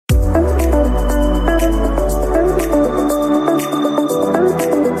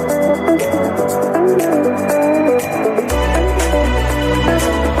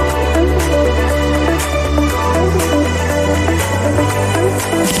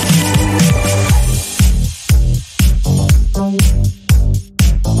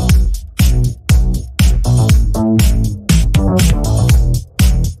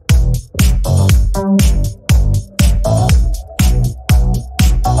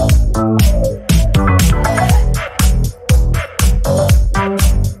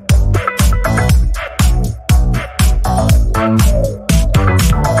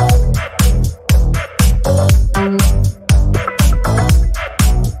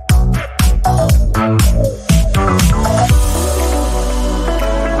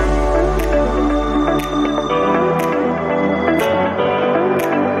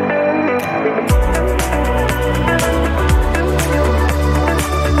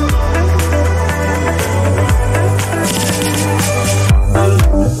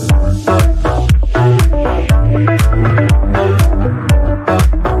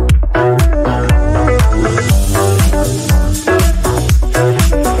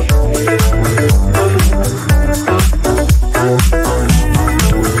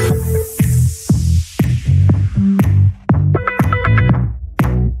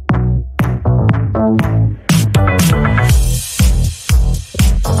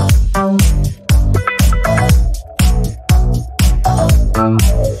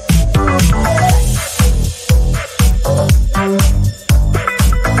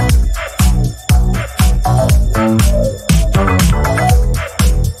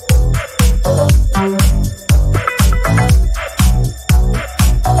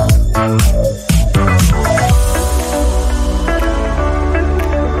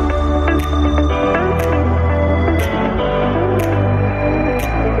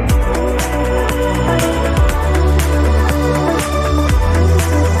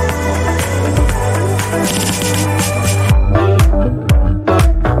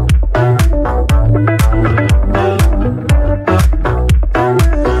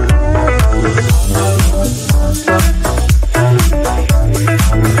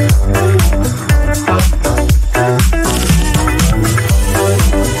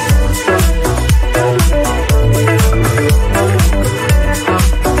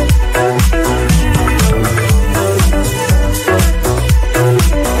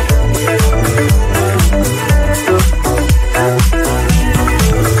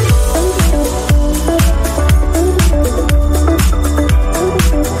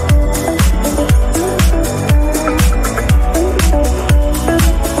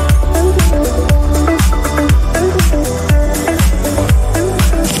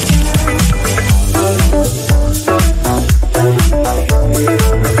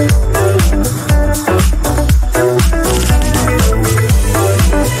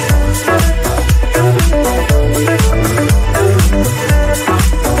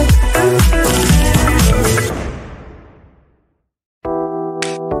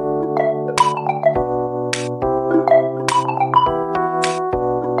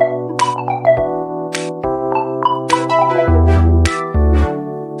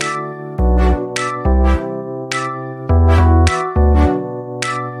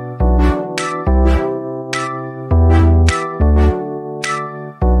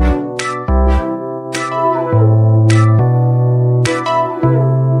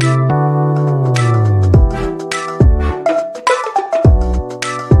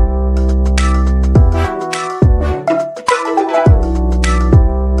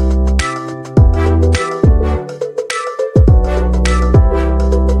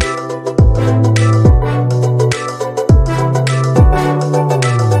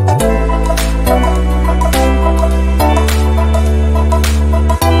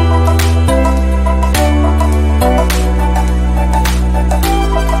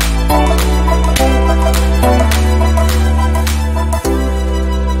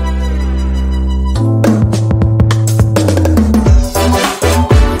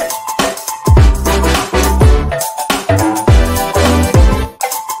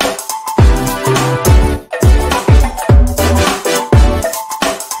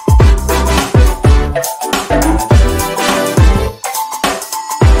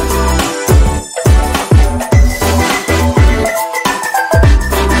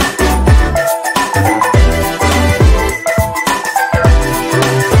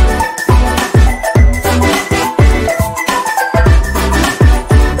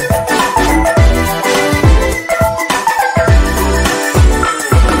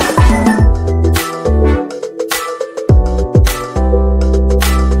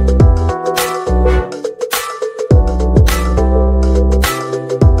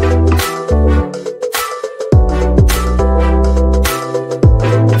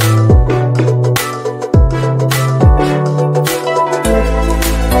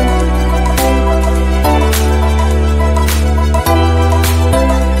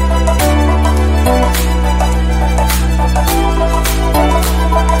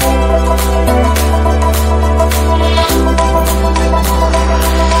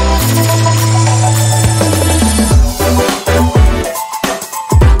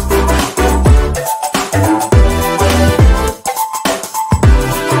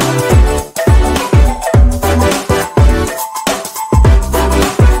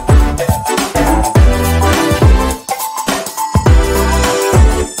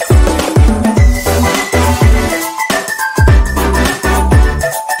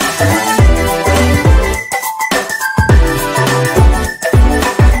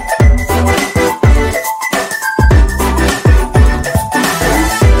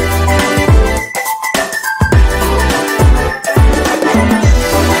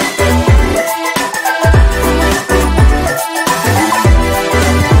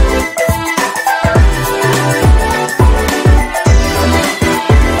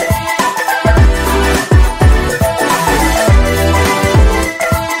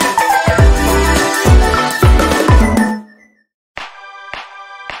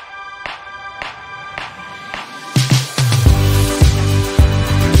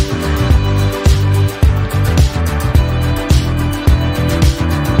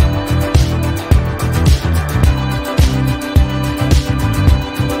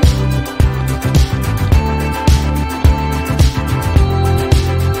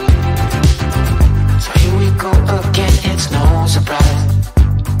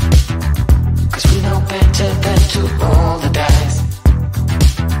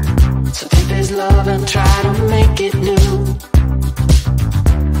his love and try to make it new.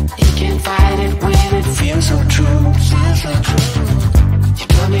 You can't fight it when it feels so true. You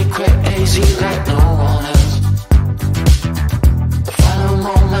drive me crazy like no one else. The final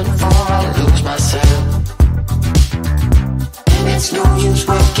moment before I lose myself. And it's no use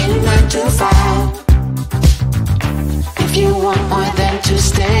working 9 to 5 if you want more than to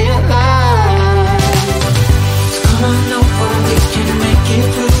stay alive. So come on over, we can make it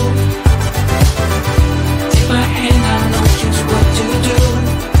through. Take my hand, I know just what to do.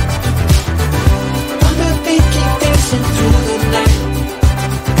 On the beat, keep dancing through the night.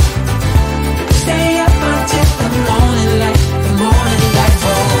 Stay up until the morning light, the morning light.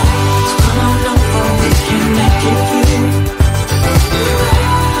 Oh, so come on over, we can make it through.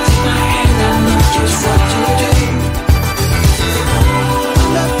 Take my hand, I know just what to do. On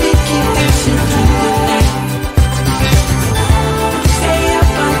the beat, keep dancing through the night. Stay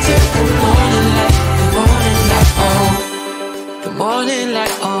up until the morning light, the morning light. Oh, the morning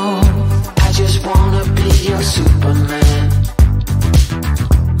light. Oh, I just wanna be your Superman.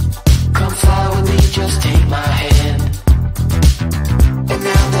 Come fly with me, just take my hand. And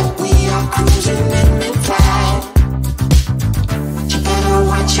now that we are cruising in mid-flight, you better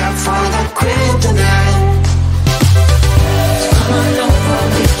watch out for that kryptonite. So come on over,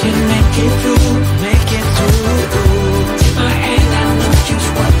 we can make it through, make it through. Take my hand, I know just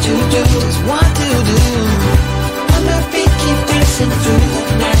what to do, just what to do. On the beat, keep dancing through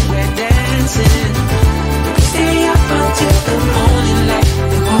the night, we're dancing. Stay up until the morning light,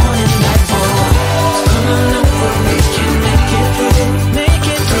 the morning light. Oh, so come on over, we can make it through, make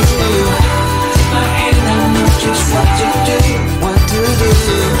it through. Take my hand, I know just what to do, what to do.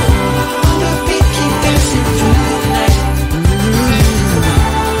 On the beat, keep dancing through the night.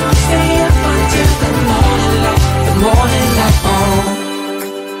 Stay up until the morning light, the morning light. Oh.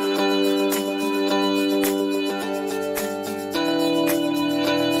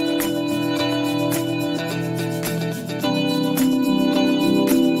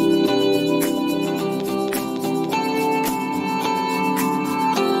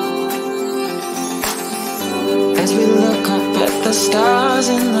 As we look up at the stars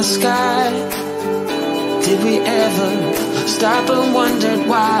in the sky, did we ever stop and wonder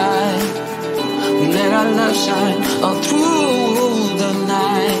why we let our love shine all through the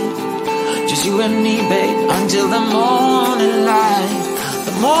night? Just you and me, babe, until the morning light,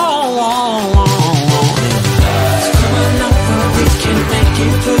 the morning. So come on over, we can make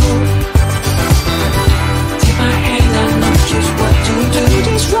it through. Take my hand, I know just what to do.